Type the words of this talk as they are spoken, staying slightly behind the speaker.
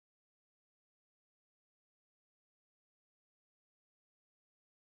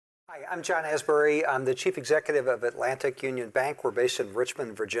Hi, I'm John Asbury. I'm the Chief Executive of Atlantic Union Bank. We're based in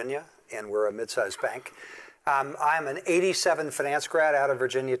Richmond, Virginia, and we're a mid-sized bank. I'm an 87 finance grad out of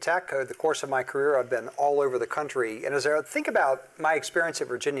Virginia Tech. Over the course of my career, I've been all over the country. And as I think about my experience at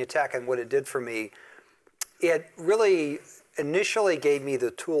Virginia Tech and what it did for me, it really initially gave me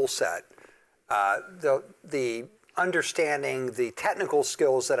the tool set, the understanding, the technical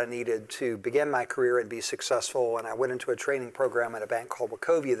skills that I needed to begin my career and be successful. And I went into a training program at a bank called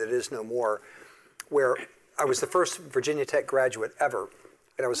Wachovia that is no more, where I was the first Virginia Tech graduate ever.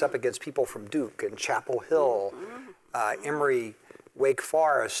 And I was up against people from Duke and Chapel Hill, Emory, Wake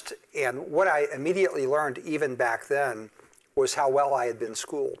Forest. And what I immediately learned even back then was how well I had been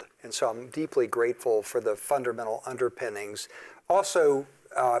schooled. And so I'm deeply grateful for the fundamental underpinnings. Also,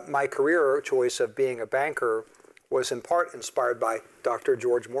 my career choice of being a banker was in part inspired by Dr.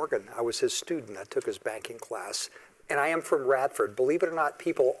 George Morgan. I was his student. I took his banking class. And I am from Radford. Believe it or not,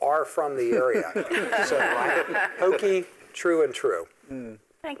 people are from the area. So Hokie, true and true.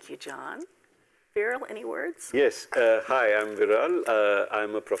 Thank you, John. Viral, any words? Yes. Hi, I'm Viral.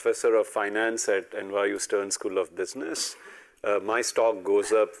 I'm a professor of finance at NYU Stern School of Business. My stock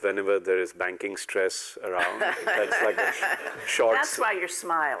goes up whenever there is banking stress around. That's like a short. That's why you're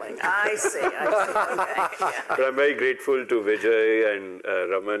smiling. I see. Okay. Yeah. But I'm very grateful to Vijay and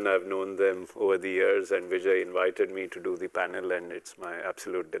Raman. I've known them over the years, and Vijay invited me to do the panel, and it's my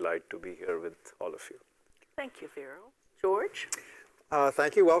absolute delight to be here with all of you. Thank you, Viral. George?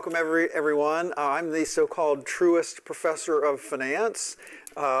 Thank you. Welcome, everyone. I'm the so-called Truist Professor of Finance.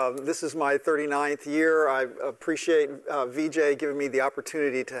 This is my 39th year. I appreciate Vijay giving me the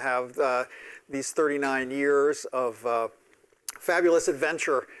opportunity to have these 39 years of fabulous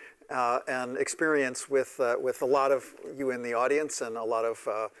adventure and experience with a lot of you in the audience and a lot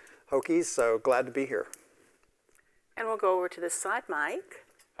of Hokies. So glad to be here. And we'll go over to this side, Mike.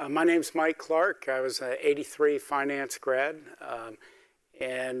 My name's Mike Clarke. I was an 83 finance grad.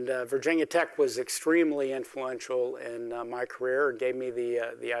 And Virginia Tech was extremely influential in my career. It gave me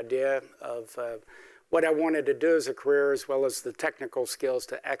the idea of what I wanted to do as a career, as well as the technical skills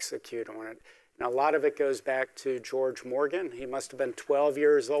to execute on it. And a lot of it goes back to George Morgan. He must have been 12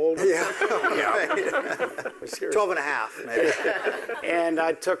 years old. Yeah, yeah. 12 and a half, maybe. And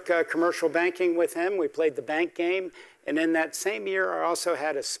I took commercial banking with him. We played the bank game. And in that same year, I also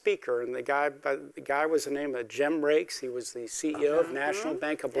had a speaker, and the guy was the name of Jim Rakes. He was the CEO of National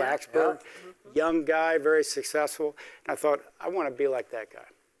Bank of Blacksburg. Young guy, very successful. And I thought, I want to be like that guy.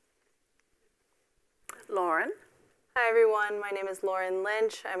 Lauren? Hi, everyone. My name is Lauren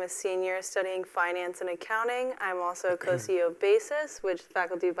Lynch. I'm a senior studying finance and accounting. I'm also a co-CEO of Basis, which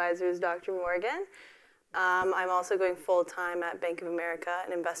faculty advisor is Dr. Morgan. I'm also going full-time at Bank of America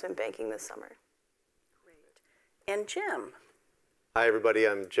in investment banking this summer. And Jim. Hi, everybody.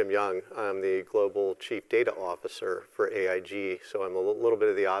 I'm Jim Young. I'm the Global Chief Data Officer for AIG. So I'm a little bit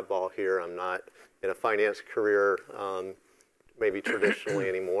of the oddball here. I'm not in a finance career, maybe traditionally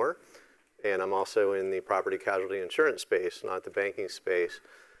anymore. And I'm also in the property casualty insurance space, not the banking space.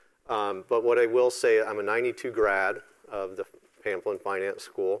 But what I will say, I'm a 92 grad of the Pamplin Finance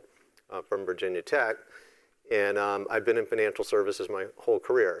School from Virginia Tech. And I've been in financial services my whole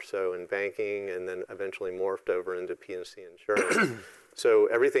career, so in banking, and then eventually morphed over into P&C insurance. So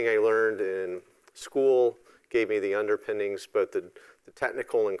everything I learned in school gave me the underpinnings, both the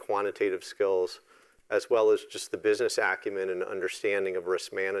technical and quantitative skills, as well as just the business acumen and understanding of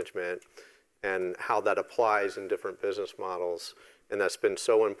risk management and how that applies in different business models. And that's been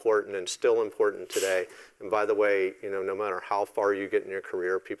so important and still important today. And by the way, no matter how far you get in your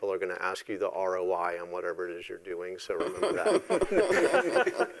career, people are going to ask you the ROI on whatever it is you're doing. So remember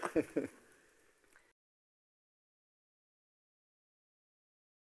that.